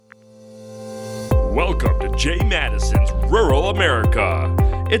Welcome to Jay Matteson's Rural America.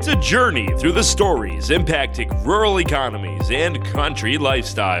 It's a journey through the stories impacting rural economies and country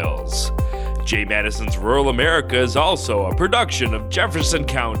lifestyles. Jay Matteson's Rural America is also a production of Jefferson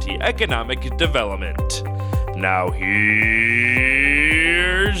County Economic Development. Now here's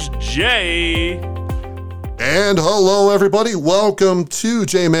Jay. And hello, everybody. Welcome to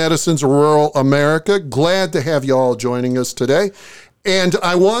Jay Matteson's Rural America. Glad to have you all joining us today. And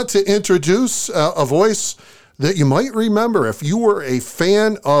I want to introduce a voice that you might remember if you were a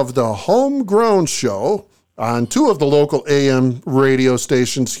fan of the Homegrown Show on two of the local AM radio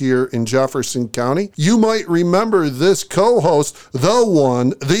stations here in Jefferson County. You might remember this co-host, the one,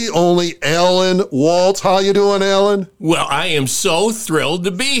 the only Alan Walts. How you doing, Alan? Well, I am so thrilled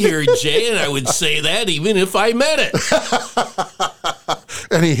to be here, Jay, and I would say that even if I meant it.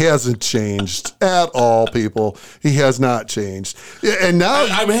 And he hasn't changed at all, people. He has not changed. And now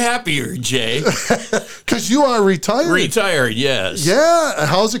I'm happier, Jay. Because you are retired. Retired, yes. Yeah.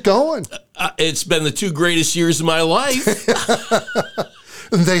 How's it going? It's been the two greatest years of my life.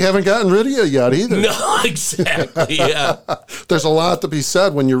 They haven't gotten rid of you yet either. No, exactly, yeah. There's a lot to be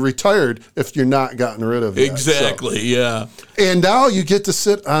said when you're retired if you're not gotten rid of it. Exactly, so. Yeah. And now you get to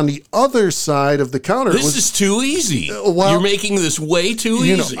sit on the other side of the counter. This is too easy. Well, you're making this way too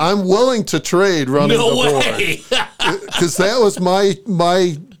easy. I'm willing to trade running the board. Because that was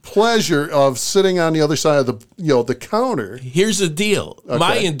my pleasure of sitting on the other side of the counter. Here's the deal. Okay.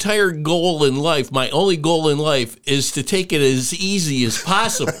 My entire goal in life, my only goal in life, is to take it as easy as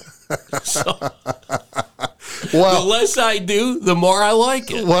possible. So, the less I do, the more I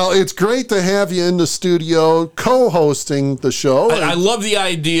like it. Well, it's great to have you in the studio co-hosting the show. I love the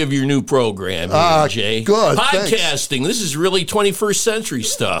idea of your new program here, Jay. Good. Podcasting. Thanks. This is really 21st century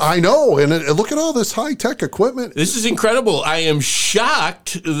stuff. I know. And look at all this high-tech equipment. This is incredible. I am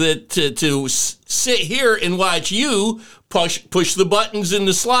shocked that to sit here and watch you push the buttons and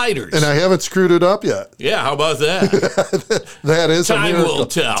the sliders. And I haven't screwed it up yet. Yeah, how about that? That is Time will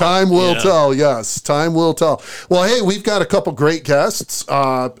tell. Time will tell, yes. Time will tell. Well, hey, we've got a couple great guests.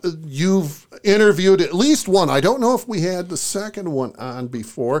 You've interviewed at least one. I don't know if we had the second one on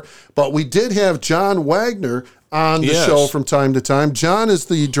before, but we did have John Wagner on the show from time to time. John is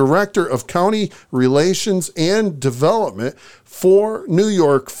the Director of County Relations and Development for New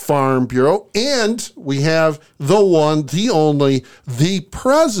York Farm Bureau. And we have the one, the only, the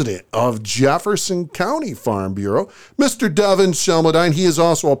President of Jefferson County Farm Bureau, Mr. Devon Shelmidine. He is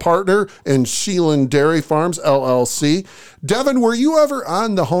also a partner in Sheland Dairy Farms LLC. Devon, were you ever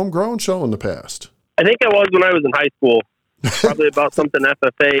on the Homegrown Show in the past? I think I was when I was in high school. Probably about something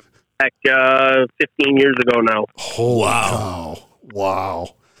FFA. Back 15 years ago now. Holy cow.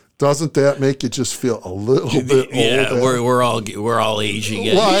 Wow. Doesn't that make you just feel a little bit older? Yeah, we're all aging.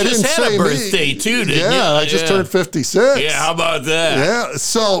 Well, you just had a birthday too, didn't you? Yeah, I just turned 56. Yeah, how about that? Yeah,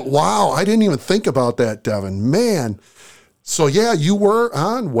 so, wow, I didn't even think about that, Devon. Man. So, yeah, you were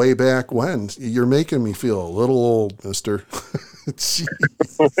on way back when. You're making me feel a little old, mister.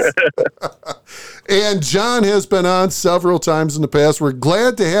 And John has been on several times in the past. We're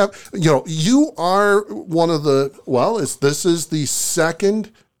glad to have, you are one of the, this is the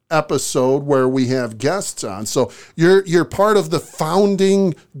second episode where we have guests on. So you're part of the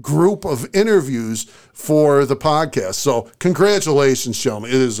founding group of interviews for the podcast. So congratulations, Shelmy.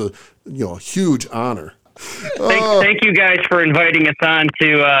 It is a huge honor. Thank you guys for inviting us on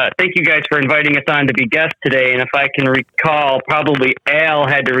to be guests today. And if I can recall, probably Al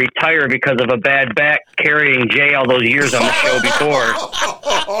had to retire because of a bad back carrying Jay all those years on the show before.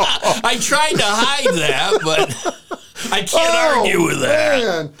 I tried to hide that, but I can't argue with that.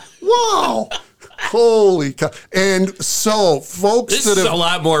 Man. Wow. Holy cow. And so, folks, this is a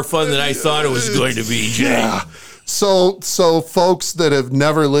lot more fun than I thought it was going to be, Jay. Yeah. So folks that have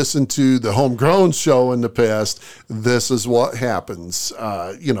never listened to the Homegrown Show in the past, this is what happens.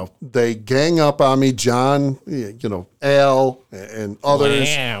 They gang up on me, John, Al, and others.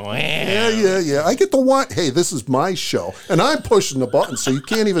 Wow. Yeah. I get the one. Hey, this is my show, and I'm pushing the button, so you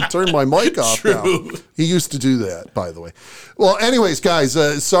can't even turn my mic off now. He used to do that, by the way. Well, anyways, guys,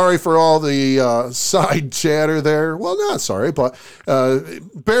 sorry for all the side chatter there. Well, not sorry, but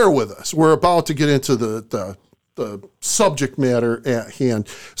bear with us. We're about to get into the subject matter at hand.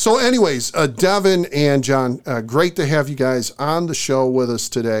 So anyways, Devon and John, great to have you guys on the show with us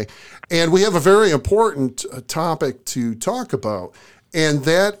today. And we have a very important topic to talk about, and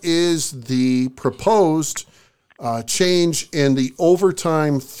that is the proposed change in the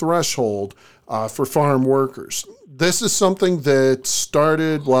overtime threshold for farm workers. This is something that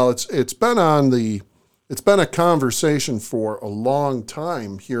started, it's been a conversation for a long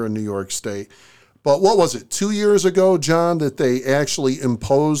time here in New York State. But what was it, 2 years ago, John, that they actually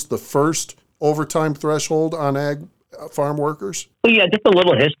imposed the first overtime threshold on ag farm workers? Well, yeah, just a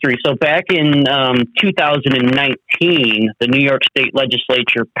little history. So back in 2019, the New York State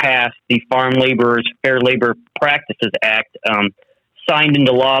Legislature passed the Farm Laborers Fair Labor Practices Act, signed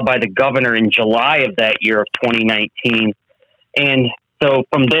into law by the governor in July of that year of 2019. And so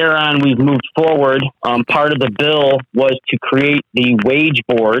from there on, we've moved forward. Part of the bill was to create the wage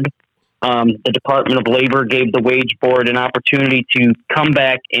board. The Department of Labor gave the wage board an opportunity to come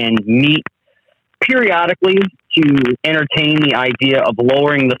back and meet periodically to entertain the idea of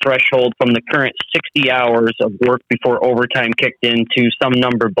lowering the threshold from the current 60 hours of work before overtime kicked in to some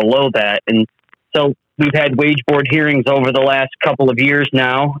number below that. And so we've had wage board hearings over the last couple of years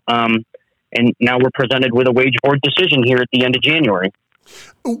now, and now we're presented with a wage board decision here at the end of January.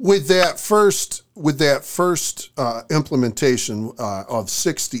 With that first implementation of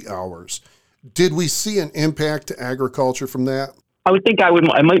 60 hours, did we see an impact to agriculture from that? I would think I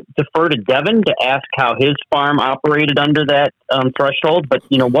might defer to Devon to ask how his farm operated under that threshold. But,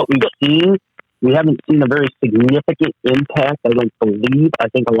 what we've seen, we haven't seen a very significant impact, I don't believe. I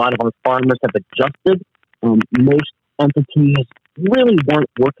think a lot of our farmers have adjusted. Most entities really weren't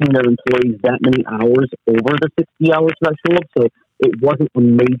working their employees that many hours over the 60-hour threshold, so it wasn't a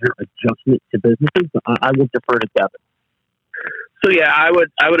major adjustment to businesses. I would defer to Devon. So yeah, I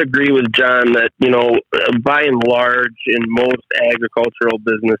would agree with John that, by and large, in most agricultural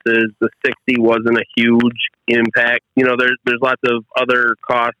businesses, the 60 wasn't a huge impact. There's lots of other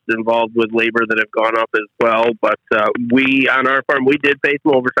costs involved with labor that have gone up as well. But we, on our farm, we did pay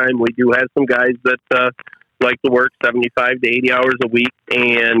some overtime. We do have some guys that like to work 75 to 80 hours a week.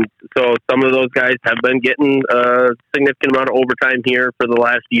 And so some of those guys have been getting a significant amount of overtime here for the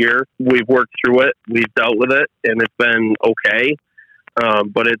last year. We've worked through it. We've dealt with it, and it's been okay.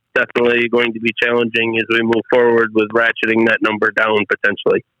 But it's definitely going to be challenging as we move forward with ratcheting that number down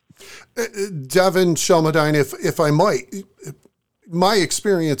potentially. Devon, Shelmidine, if I might, my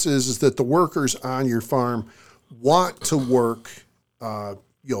experience is that the workers on your farm want to work,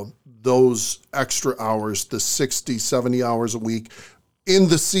 those extra hours, the 60, 70 hours a week in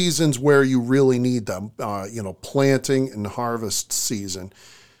the seasons where you really need them, planting and harvest season.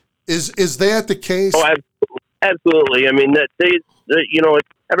 Is that the case? Oh, absolutely. I mean,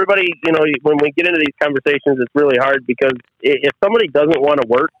 everybody, when we get into these conversations, it's really hard because if somebody doesn't want to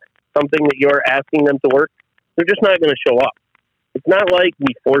work something that you're asking them to work, they're just not going to show up. It's not like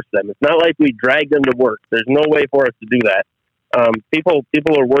we force them. It's not like we drag them to work. There's no way for us to do that. People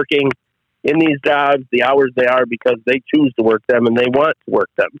are working in these jobs the hours they are because they choose to work them and they want to work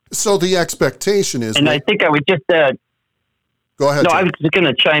them. So the expectation is... And I think I would just add... Go ahead. No, Jay. I was just going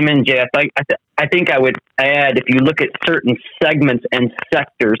to chime in, Jeff. I think I would add, if you look at certain segments and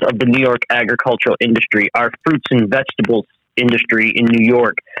sectors of the New York agricultural industry, our fruits and vegetables industry in New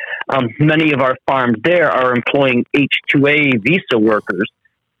York, many of our farms there are employing H-2A visa workers.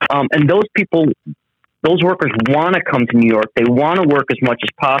 And those workers want to come to New York. They want to work as much as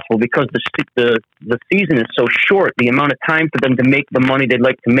possible because the season is so short. The amount of time for them to make the money they'd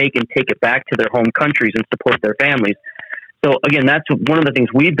like to make and take it back to their home countries and support their families. So again, that's one of the things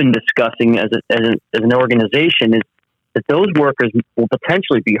we've been discussing as an organization is that those workers will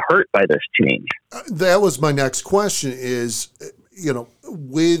potentially be hurt by this change. That was my next question is,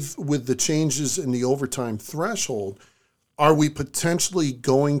 with the changes in the overtime threshold, are we potentially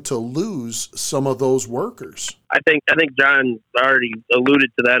going to lose some of those workers? I think John already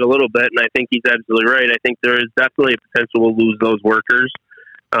alluded to that a little bit, and I think he's absolutely right. I think there is definitely a potential we'll lose those workers.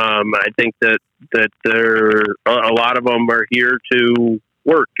 I think that a lot of them are here to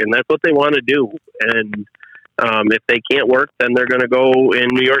work, and that's what they want to do. And if they can't work, then they're going to go in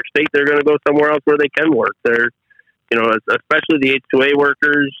New York State. They're going to go somewhere else where they can work. They're, especially the H-2A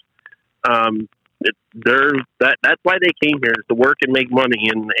workers. That's why they came here, is to work and make money,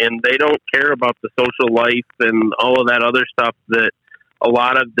 and they don't care about the social life and all of that other stuff that a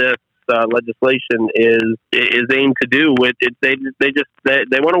lot of this legislation is aimed to do.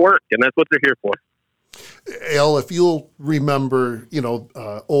 They want to work, and that's what they're here for. Al, if you'll remember,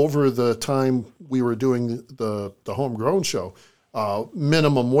 over the time we were doing the Homegrown show,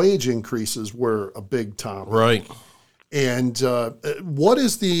 minimum wage increases were a big topic. Right. And what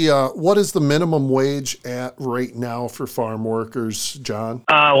is the minimum wage at right now for farm workers, John?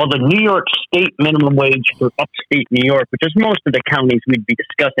 Well, the New York State minimum wage for upstate New York, which is most of the counties we'd be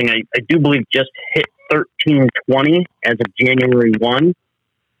discussing, I do believe just hit $13.20 as of January 1.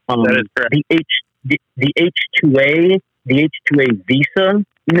 That is correct. The H-2A visa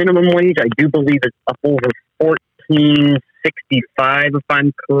minimum wage, I do believe is up over $15.65, if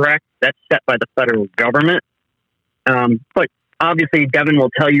I'm correct. That's set by the federal government. But obviously, Devon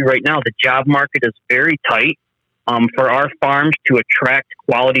will tell you right now, the job market is very tight. For our farms to attract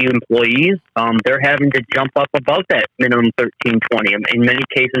quality employees, they're having to jump up above that minimum $13.20. In many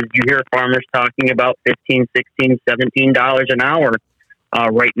cases, you hear farmers talking about $15, $16, $17 an hour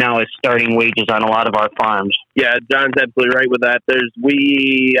right now as starting wages on a lot of our farms. Yeah, John's absolutely right with that.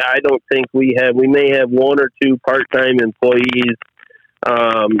 I don't think we may have one or two part-time employees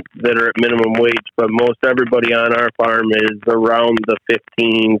that are at minimum wage, but most everybody on our farm is around the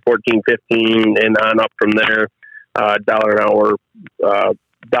 15 and on up from there. $1 an hour,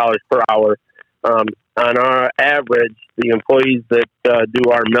 dollars per hour. On our average, the employees that do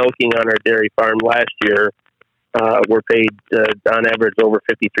our milking on our dairy farm last year were paid on average over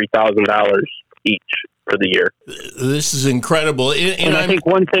 $53,000 each for the year. This is incredible. And I think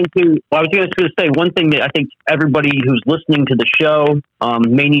one thing too, I was just going to say one thing that I think everybody who's listening to the show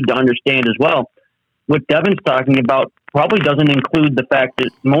may need to understand as well. What Devon's talking about probably doesn't include the fact that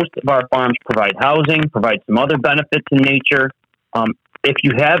most of our farms provide housing, provide some other benefits in nature. If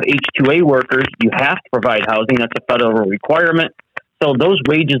you have H-2A workers, you have to provide housing. That's a federal requirement. So those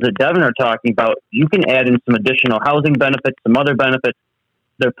wages that Devon are talking about, you can add in some additional housing benefits, some other benefits.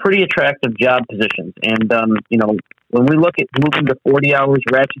 They're pretty attractive job positions. And, when we look at moving to 40 hours,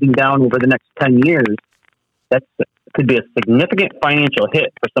 ratcheting down over the next 10 years, that could be a significant financial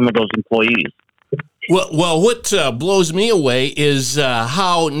hit for some of those employees. Well, what blows me away is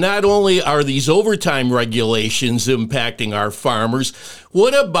how not only are these overtime regulations impacting our farmers,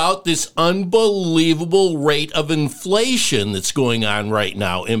 what about this unbelievable rate of inflation that's going on right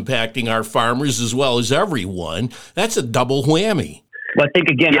now, impacting our farmers as well as everyone? That's a double whammy. Well, I think,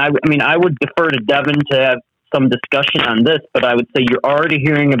 again, I would defer to Devon to have some discussion on this, but I would say you're already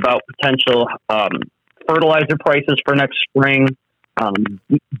hearing about potential fertilizer prices for next spring,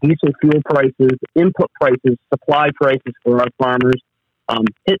 diesel fuel prices, input prices, supply prices for our farmers.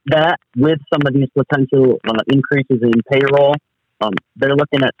 Hit that with some of these potential increases in payroll. They're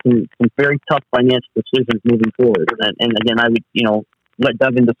looking at some very tough financial decisions moving forward. And again, I would, let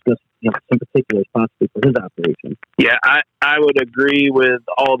Devon discuss some particulars possibly for his operation. Yeah, I would agree with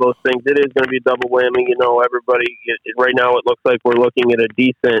all those things. It is going to be a double whammy. Everybody, right now it looks like we're looking at a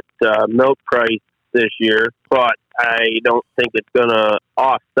decent milk price this year, but I don't think it's going to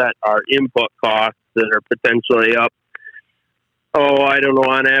offset our input costs that are potentially up. I don't know,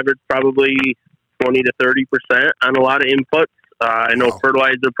 on average, probably 20 to 30% on a lot of inputs. I know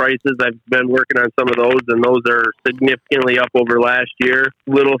fertilizer prices, I've been working on some of those, and those are significantly up over last year.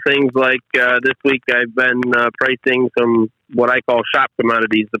 Little things like this week I've been pricing some what I call shop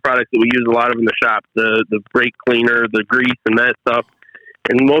commodities, the products that we use a lot of in the shop, the brake cleaner, the grease, and that stuff.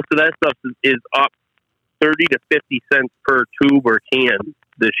 And most of that stuff is up 30 to 50 cents per tube or can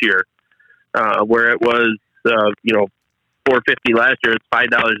this year, where it was, $4.50 last year. It's $5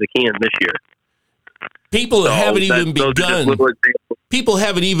 a can this year. People haven't even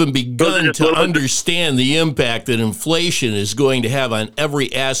begun to understand the impact that inflation is going to have on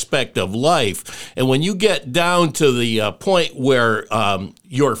every aspect of life. And when you get down to the point where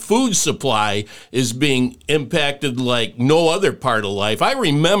your food supply is being impacted like no other part of life, I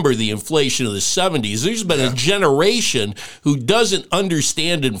remember the inflation of the 70s. There's been a generation who doesn't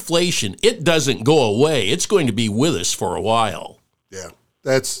understand inflation. It doesn't go away. It's going to be with us for a while. Yeah,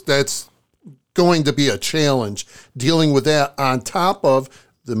 that's going to be a challenge dealing with that on top of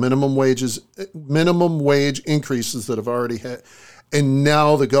the minimum wage increases that have already had, and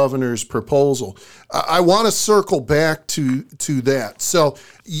now the governor's proposal. I want to circle back to that. So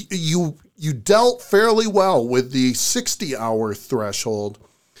you dealt fairly well with the 60-hour threshold.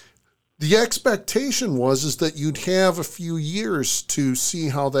 The expectation is that you'd have a few years to see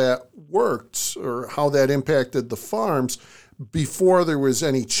how that worked or how that impacted the farms before there was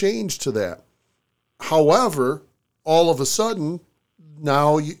any change to that. However, all of a sudden,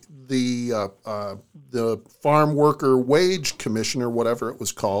 now the farm worker wage commissioner, whatever it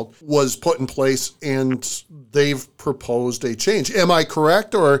was called, was put in place, and they've proposed a change. Am I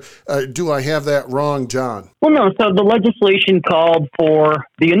correct, or do I have that wrong, John? Well, no. So the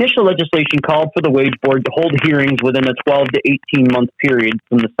initial legislation called for the wage board to hold hearings within a 12 to 18-month period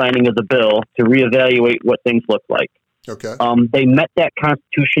from the signing of the bill to reevaluate what things look like. Okay. They met that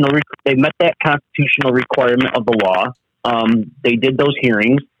constitutional requirement of the law. They did those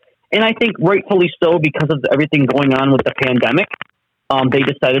hearings, and I think rightfully so because of everything going on with the pandemic. They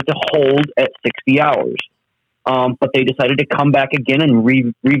decided to hold at 60 hours, but they decided to come back again and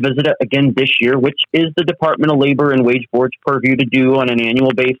revisit it again this year, which is the Department of Labor and Wage Board's purview to do on an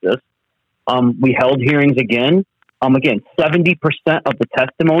annual basis. We held hearings again. Again, 70% of the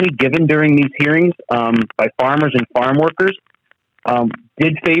testimony given during these hearings by farmers and farm workers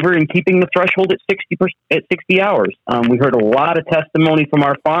did favor in keeping the threshold at 60 hours. We heard a lot of testimony from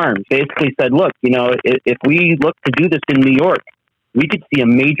our farms. Basically said, look, if we look to do this in New York, we could see a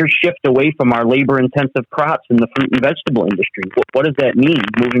major shift away from our labor-intensive crops in the fruit and vegetable industry. What does that mean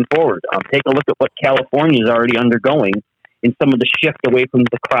moving forward? Take a look at what California is already undergoing in some of the shift away from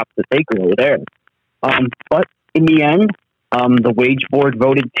the crops that they grow there. But in the end, the wage board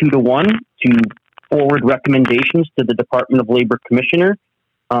voted 2-1 to forward recommendations to the Department of Labor Commissioner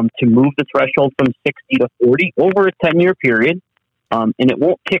to move the threshold from 60 to 40 over a 10-year period, and it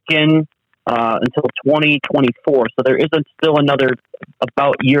won't kick in until 2024. So there isn't still another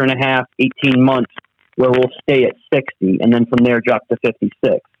about year and a half, 18 months, where we'll stay at 60, and then from there drop to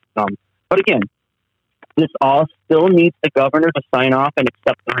 56. But again, this all still needs the governor to sign off and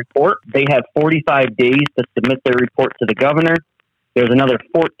accept the report. They have 45 days to submit their report to the governor. There's another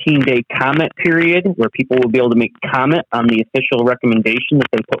 14-day comment period where people will be able to make comment on the official recommendation that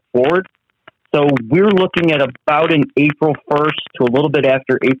they put forward. So we're looking at about an April 1st to a little bit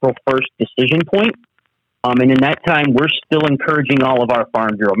after April 1st decision point. And in that time, we're still encouraging all of our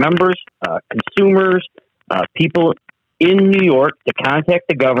Farm Bureau members, consumers, people in New York to contact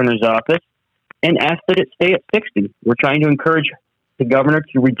the governor's office and ask that it stay at 60. We're trying to encourage the governor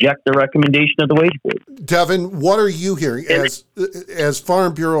to reject the recommendation of the wage board. Devon, what are you hearing as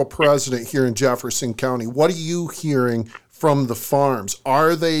Farm Bureau president here in Jefferson County? What are you hearing from the farms?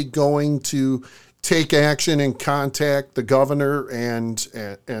 Are they going to take action and contact the governor and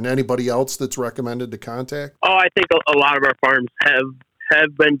anybody else that's recommended to contact? Oh, I think a lot of our farms have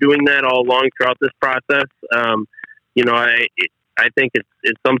been doing that all along throughout this process. I think it's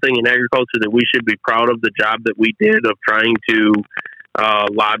something in agriculture that we should be proud of, the job that we did of trying to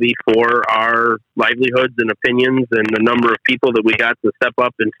lobby for our livelihoods and opinions, and the number of people that we got to step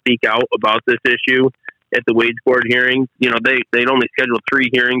up and speak out about this issue at the wage board hearings. They'd only scheduled 3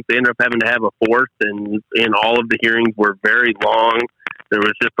 hearings. They ended up having to have a 4th, and all of the hearings were very long. There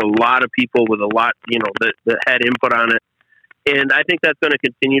was just a lot of people with a lot, that had input on it. And I think that's going to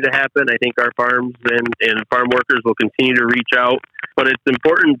continue to happen. I think our farms and farm workers will continue to reach out. But it's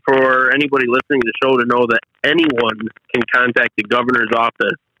important for anybody listening to the show to know that anyone can contact the governor's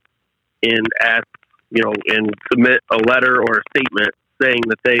office and ask, and submit a letter or a statement saying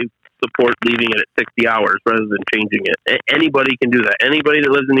that they support leaving it at 60 hours rather than changing it. Anybody can do that. Anybody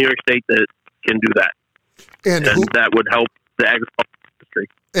that lives in New York State that can do that. And that would help the agriculture industry.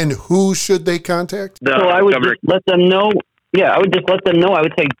 And who should they contact? I would just let them know. Yeah, I would just let them know. I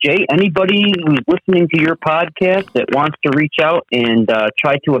would say, Jay, anybody who's listening to your podcast that wants to reach out and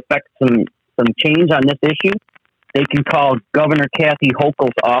try to affect some change on this issue, they can call Governor Kathy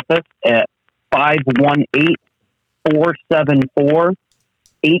Hochul's office at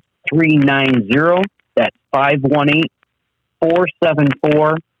 518-474-8390. That's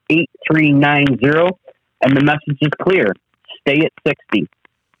 518-474-8390. And the message is clear. Stay at 60.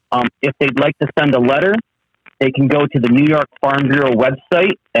 If they'd like to send a letter, they can go to the New York Farm Bureau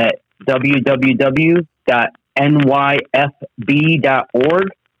website at www.nyfb.org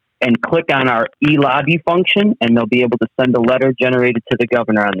and click on our e-lobby function, and they'll be able to send a letter generated to the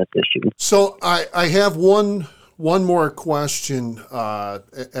governor on this issue. So I have one more question,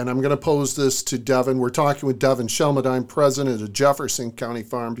 and I'm going to pose this to Devon. We're talking with Devon Shelmidine, president of Jefferson County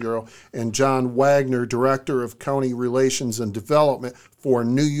Farm Bureau, and John Wagner, director of county relations and development for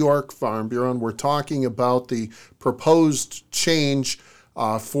New York Farm Bureau. And we're talking about the proposed change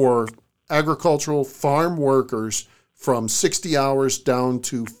for agricultural farm workers from 60 hours down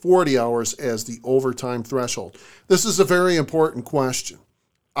to 40 hours as the overtime threshold. This is a very important question.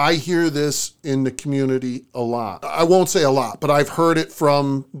 I hear this in the community a lot. I won't say a lot, but I've heard it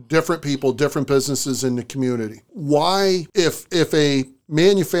from different people, different businesses in the community. Why, if a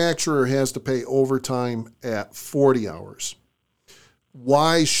manufacturer has to pay overtime at 40 hours,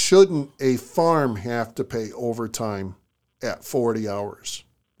 why shouldn't a farm have to pay overtime at 40 hours?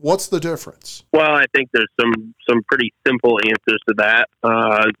 What's the difference? Well, I think there's some pretty simple answers to that.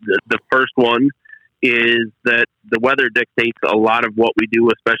 The first one is that the weather dictates a lot of what we do,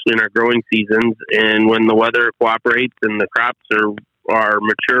 especially in our growing seasons. And when the weather cooperates and the crops are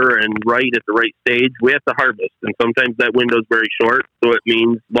mature and right at the right stage, we have to harvest. And sometimes that window is very short, so it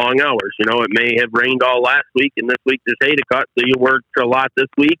means long hours. It may have rained all last week, and this week there's hay to cut, so you worked a lot this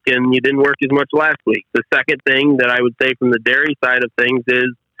week and you didn't work as much last week. The second thing that I would say from the dairy side of things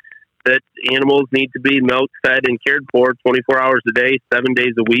is that animals need to be milked, fed, and cared for 24 hours a day, 7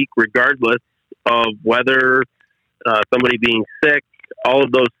 days a week, regardless of weather, somebody being sick, all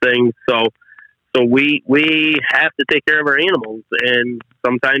of those things. So So we have to take care of our animals, and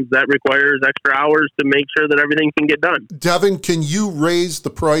sometimes that requires extra hours to make sure that everything can get done. Devon, can you raise the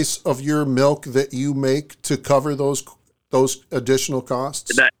price of your milk that you make to cover those additional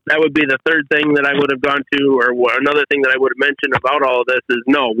costs? That would be the third thing that I would have gone to, or another thing that I would have mentioned about all of this is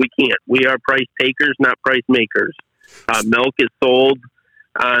no, we can't. We are price takers, not price makers. Milk is sold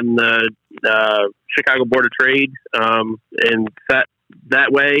on the Chicago Board of Trade and set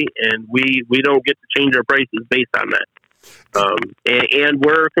that way, and we don't get to change our prices based on that. And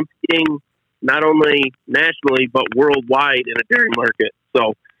we're competing not only nationally but worldwide in a dairy market.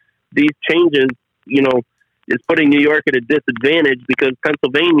 So these changes, is putting New York at a disadvantage because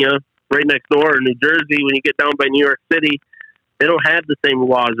Pennsylvania, right next door, and New Jersey, when you get down by New York City, they don't have the same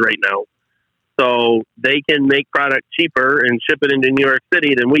laws right now. So they can make product cheaper and ship it into New York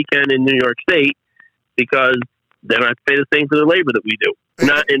City than we can in New York State because they don't have to pay the same for the labor that we do.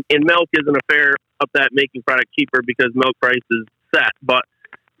 Not in milk isn't a fair up that making product cheaper because milk price is set. But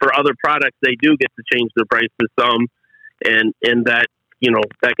for other products, they do get to change their price to some, and that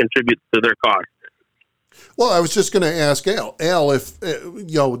that contributes to their cost. Well, I was just going to ask Al. Al, if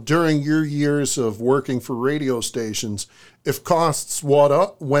during your years of working for radio stations, if costs went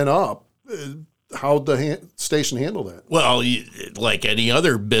up, how'd the station handle that? Well, like any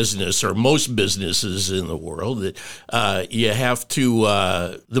other business or most businesses in the world, you have to,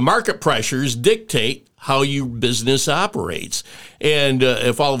 the market pressures dictate how your business operates. And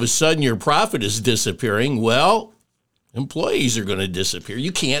if all of a sudden your profit is disappearing, well, employees are going to disappear.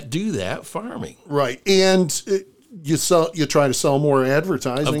 You can't do that farming. Right. And you try to sell more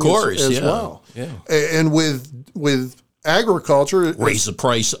advertising, of course, as well. Yeah. And with agriculture, raise the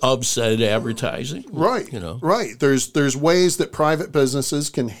price of said advertising. Right. Right. There's ways that private businesses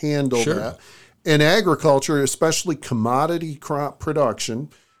can handle that. In agriculture, especially commodity crop production,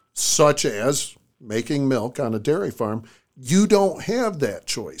 such as making milk on a dairy farm, you don't have that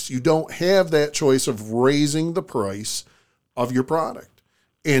choice. You don't have that choice of raising the price of your product.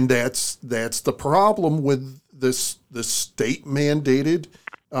 And that's the problem with this state mandated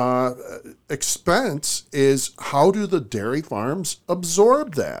expense is how do the dairy farms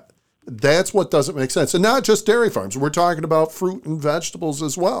absorb that? That's what doesn't make sense. And not just dairy farms. We're talking about fruit and vegetables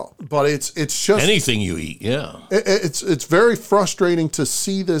as well. But it's just anything you eat, yeah. It's very frustrating to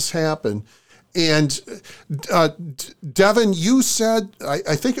see this happen. And Devon, you said,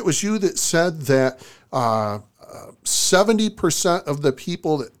 I think it was you that said that 70% of the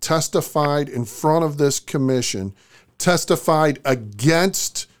people that testified in front of this commission testified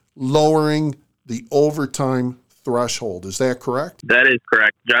against lowering the overtime threshold. Is that correct? That is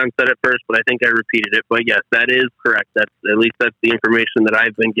correct. John said it first, but I think I repeated it. But yes, that is correct. That's the information that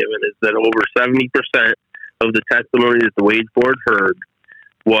I've been given is that over 70% of the testimony that the wage board heard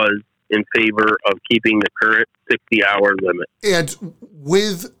was in favor of keeping the current 60-hour limit. And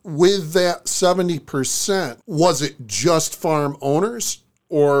with that 70%, was it just farm owners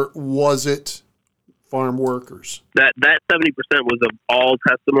or was it farm workers? That 70% was of all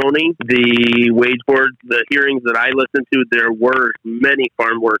testimony. The wage board, the hearings that I listened to, there were many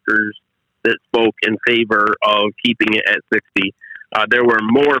farm workers that spoke in favor of keeping it at 60. There were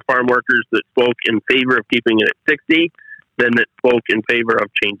more farm workers that spoke in favor of keeping it at 60 than that spoke in favor of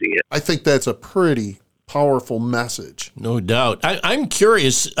changing it. I think that's a pretty powerful message. No doubt. I'm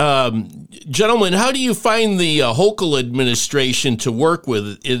curious, gentlemen, how do you find the Hochul administration to work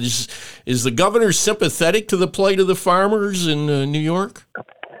with? Is the governor sympathetic to the plight of the farmers in New York?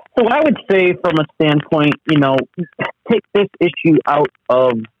 So I would say from a standpoint, take this issue out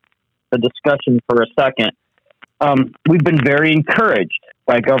of the discussion for a second. We've been very encouraged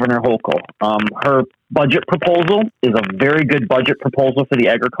by Governor Hochul. Her budget proposal is a very good budget proposal for the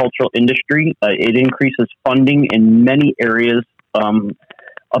agricultural industry. It increases funding in many areas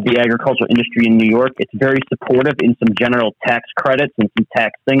of the agricultural industry in New York. It's very supportive in some general tax credits and some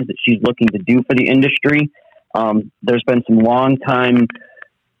tax things that she's looking to do for the industry. There's been some long-time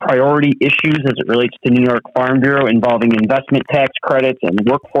priority issues as it relates to New York Farm Bureau involving investment tax credits and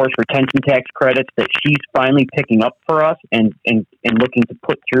workforce retention tax credits that she's finally picking up for us and looking to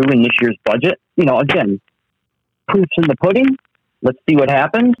put through in this year's budget. Again, proof's in the pudding. Let's see what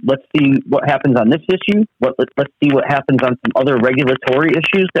happens. Let's see what happens on this issue. Let's see what happens on some other regulatory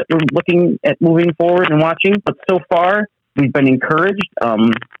issues that we're looking at moving forward and watching. But so far, we've been encouraged.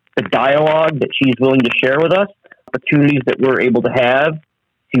 The dialogue that she's willing to share with us, opportunities that we're able to have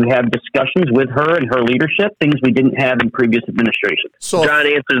discussions with her and her leadership, things we didn't have in previous administrations. So John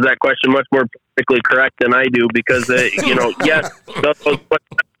answers that question much more politically correct than I do because, yes,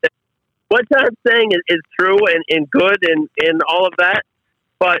 what John's saying is true and good and all of that,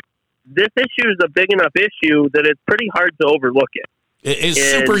 but this issue is a big enough issue that it's pretty hard to overlook it. It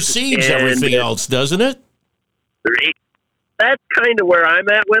supersedes everything else, doesn't it? That's kind of where I'm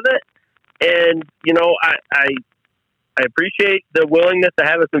at with it. And, you know, I appreciate the willingness to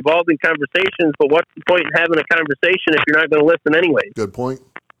have us involved in conversations, but what's the point in having a conversation if you're not going to listen anyway? Good point.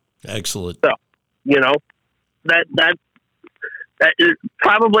 Excellent. So, you know, that is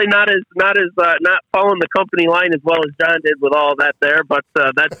probably not following the company line as well as John did with all that there, but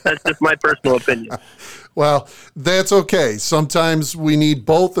that's just my personal opinion. Well, that's okay. Sometimes we need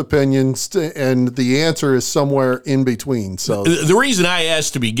both opinions, and the answer is somewhere in between. So the reason I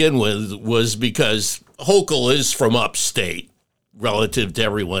asked to begin with was because Hochul is from upstate relative to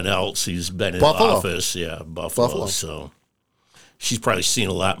everyone else who's been in office. Yeah, Buffalo. So she's probably seen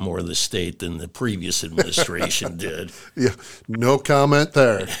a lot more of the state than the previous administration did. Yeah, no comment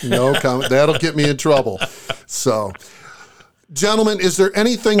there. No comment. That'll get me in trouble. So, gentlemen, is there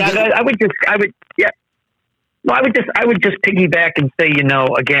anything? I would just piggyback and say, you know,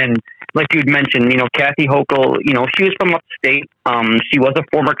 again, like you'd mentioned, you know, Kathy Hochul, you know, she was from upstate. She was a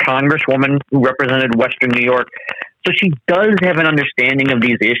former congresswoman who represented Western New York. So she does have an understanding of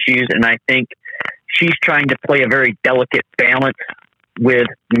these issues. And I think she's trying to play a very delicate balance with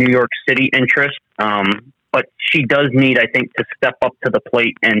New York City interests. But she does need, I think, to step up to the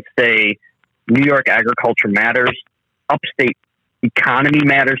plate and say, New York agriculture matters. Upstate economy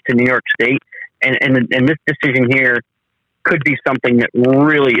matters to New York State. And this decision here could be something that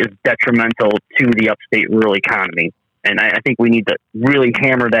really is detrimental to the upstate rural economy. And I think we need to really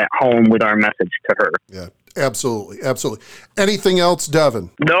hammer that home with our message to her. Yeah, absolutely. Absolutely. Anything else,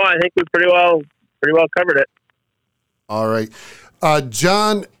 Devon? No, I think we pretty well covered it. All right.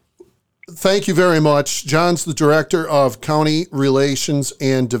 John, thank you very much. John's the Director of County Relations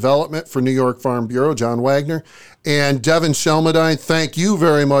and Development for New York Farm Bureau, John Wagner. And Devon Shelmidine, thank you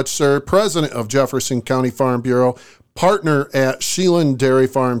very much, sir. President of Jefferson County Farm Bureau, partner at Sheland Dairy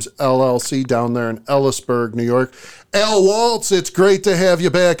Farms LLC down there in Ellisburg, New York. Al Walts, it's great to have you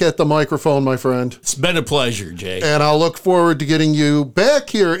back at the microphone, my friend. It's been a pleasure, Jay. And I'll look forward to getting you back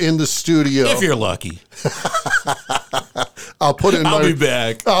here in the studio. If you're lucky. I'll be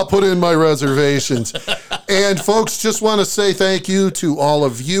back. I'll put in my reservations. And folks, just want to say thank you to all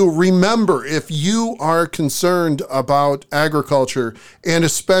of you. Remember, if you are concerned about agriculture and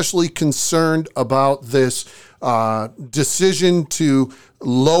especially concerned about this decision to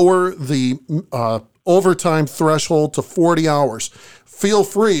lower the overtime threshold to 40 hours, feel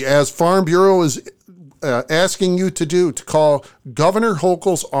free, as Farm Bureau is asking you to do, to call Governor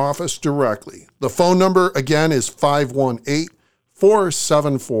Hochul's office directly. The phone number, again, is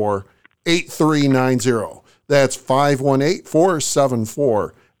 518-474-8390. That's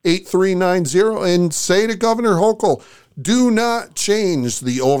 518-474-8390. And say to Governor Hochul, do not change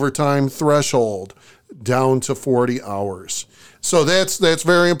the overtime threshold down to 40 hours. So that's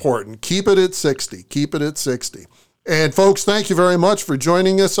very important. Keep it at 60. Keep it at 60. And folks, thank you very much for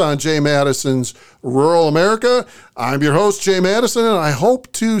joining us on Jay Matteson's Rural America. I'm your host, Jay Matteson, and I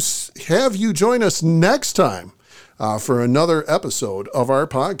hope to have you join us next time for another episode of our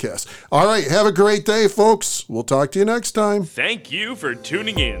podcast. All right, have a great day, folks. We'll talk to you next time. Thank you for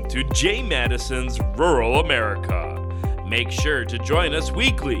tuning in to Jay Matteson's Rural America. Make sure to join us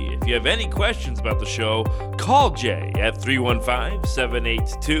weekly. If you have any questions about the show, call Jay at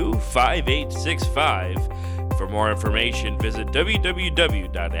 315-782-5865. For more information, visit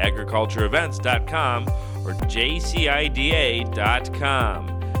www.agricultureevents.com or jcida.com.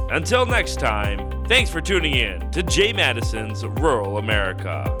 Until next time, thanks for tuning in to Jay Matteson's Rural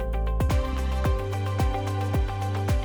America.